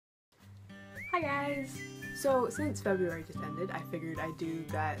Hi guys! So since February just ended, I figured I'd do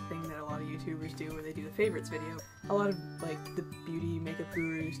that thing that a lot of YouTubers do where they do the favorites video. A lot of like the beauty makeup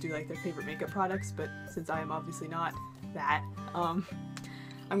gurus do like their favorite makeup products, but since I am obviously not that, I'm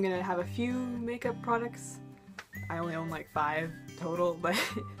gonna have a few makeup products. I only own like 5 total, but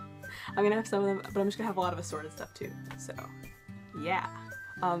I'm gonna have some of them, but I'm just gonna have a lot of assorted stuff too. So yeah.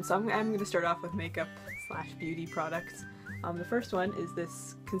 So I'm gonna start off with makeup / beauty products. The first one is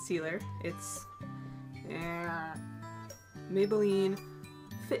this concealer. It's Maybelline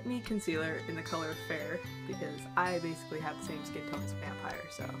Fit Me Concealer in the color Fair, because I basically have the same skin tone as a vampire,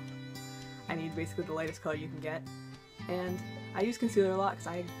 so I need basically the lightest color you can get. And I use concealer a lot because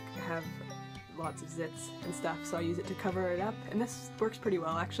I have lots of zits and stuff, so I use it to cover it up, and this works pretty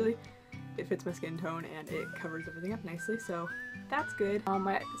well actually. It fits my skin tone and it covers everything up nicely, so that's good.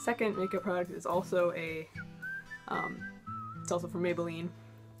 My second makeup product is also a it's also from Maybelline.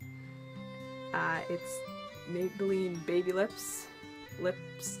 It's Maybelline Baby Lips lip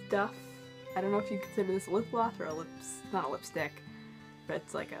stuff. I don't know if you consider this a lip gloss or a not a lipstick, but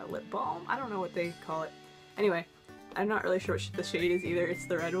it's like a lip balm. I don't know what they call it. Anyway, I'm not really sure what the shade is either. It's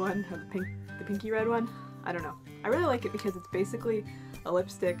the red one, or the pinky red one. I don't know. I really like it because it's basically a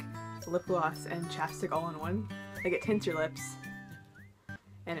lipstick, a lip gloss, and chapstick all in one. Like, it tints your lips,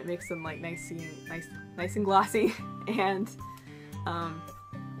 and it makes them like nice and glossy, and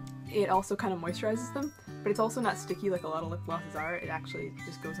it also kind of moisturizes them, but it's also not sticky like a lot of lip glosses are. It actually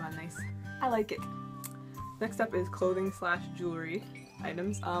just goes on nice. I like it. Next up is clothing / jewelry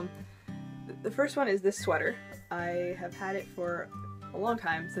items. The first one is this sweater. I have had it for a long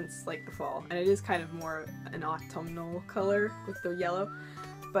time, since like the fall, and it is kind of more an autumnal color with the yellow,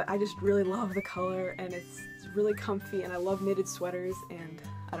 but I just really love the color, and it's really comfy, and I love knitted sweaters, and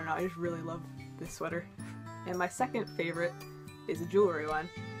I don't know, I just really love this sweater. And my second favorite is a jewelry one,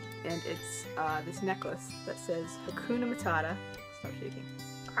 and it's this necklace that says Hakuna Matata. Stop shaking.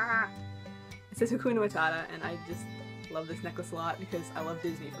 Ah! It says Hakuna Matata, and I just love this necklace a lot because I love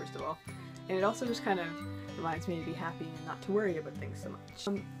Disney, first of all. And it also just kind of reminds me to be happy and not to worry about things so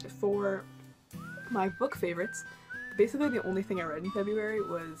much. For my book favorites, basically the only thing I read in February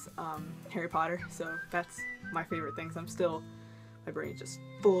was Harry Potter, so that's my favorite things. My brain's just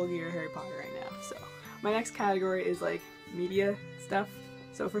full gear Harry Potter right now. So my next category is like media stuff.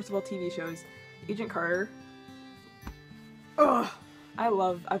 So first of all, TV shows. Agent Carter. Ugh! I've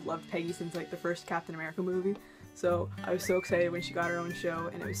loved Peggy since like the first Captain America movie. So I was so excited when she got her own show,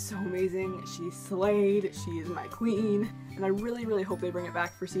 and it was so amazing. She slayed. She is my queen. And I really, really hope they bring it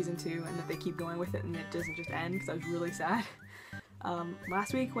back for season 2 and that they keep going with it and it doesn't just end, because I was really sad.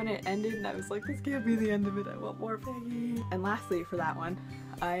 Last week when it ended, and I was like, this can't be the end of it, I want more Peggy. And lastly, for that one,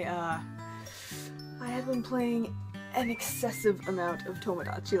 I have been playing an excessive amount of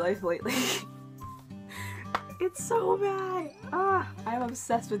Tomodachi Life lately. It's so bad! I am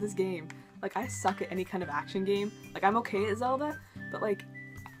obsessed with this game. Like, I suck at any kind of action game. Like, I'm okay at Zelda, but like,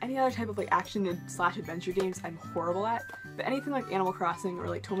 any other type of like action and / adventure games I'm horrible at. But anything like Animal Crossing or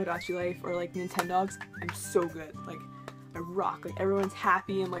like Tomodachi Life or like Nintendogs, I'm so good. Like, I rock. Like, everyone's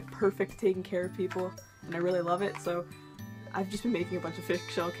happy and like perfect taking care of people, and I really love it. So I've just been making a bunch of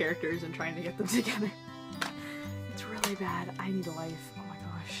fictional characters and trying to get them together. It's really bad. I need a life. Oh my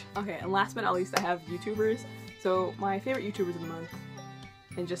gosh. Okay, and last but not least, I have YouTubers. So my favorite YouTubers of the month,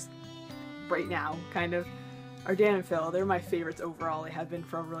 and just right now, kind of, are Dan and Phil. They're my favorites overall. They have been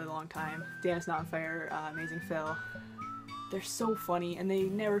for a really long time. Dan is Not on Fire, Amazing Phil. They're so funny, and they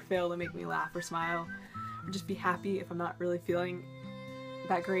never fail to make me laugh or smile, or just be happy if I'm not really feeling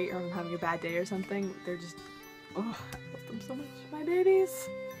that great, or I'm having a bad day or something. They're just, oh, I love them so much. My babies!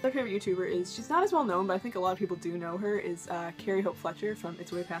 My favorite YouTuber is, she's not as well known, but I think a lot of people do know her, is Carrie Hope Fletcher from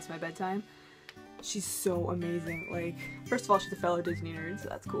It's Way Past My Bedtime. She's so amazing. Like, first of all, she's a fellow Disney nerd, so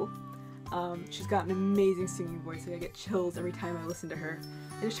that's cool. She's got an amazing singing voice. Like, I get chills every time I listen to her.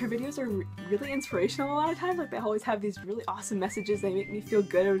 And just her videos are really inspirational a lot of times. Like, they always have these really awesome messages. They make me feel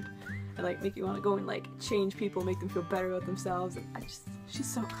good and like make you want to go and like change people, make them feel better about themselves. And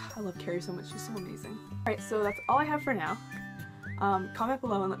I love Carrie so much. She's so amazing. Alright, so that's all I have for now. Comment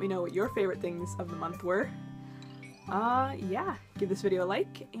below and let me know what your favorite things of the month were. Yeah, give this video a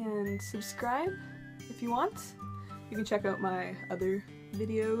like and subscribe if you want. You can check out my other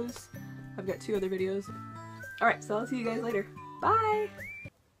videos. I've got 2 other videos. Alright, so I'll see you guys later. Bye!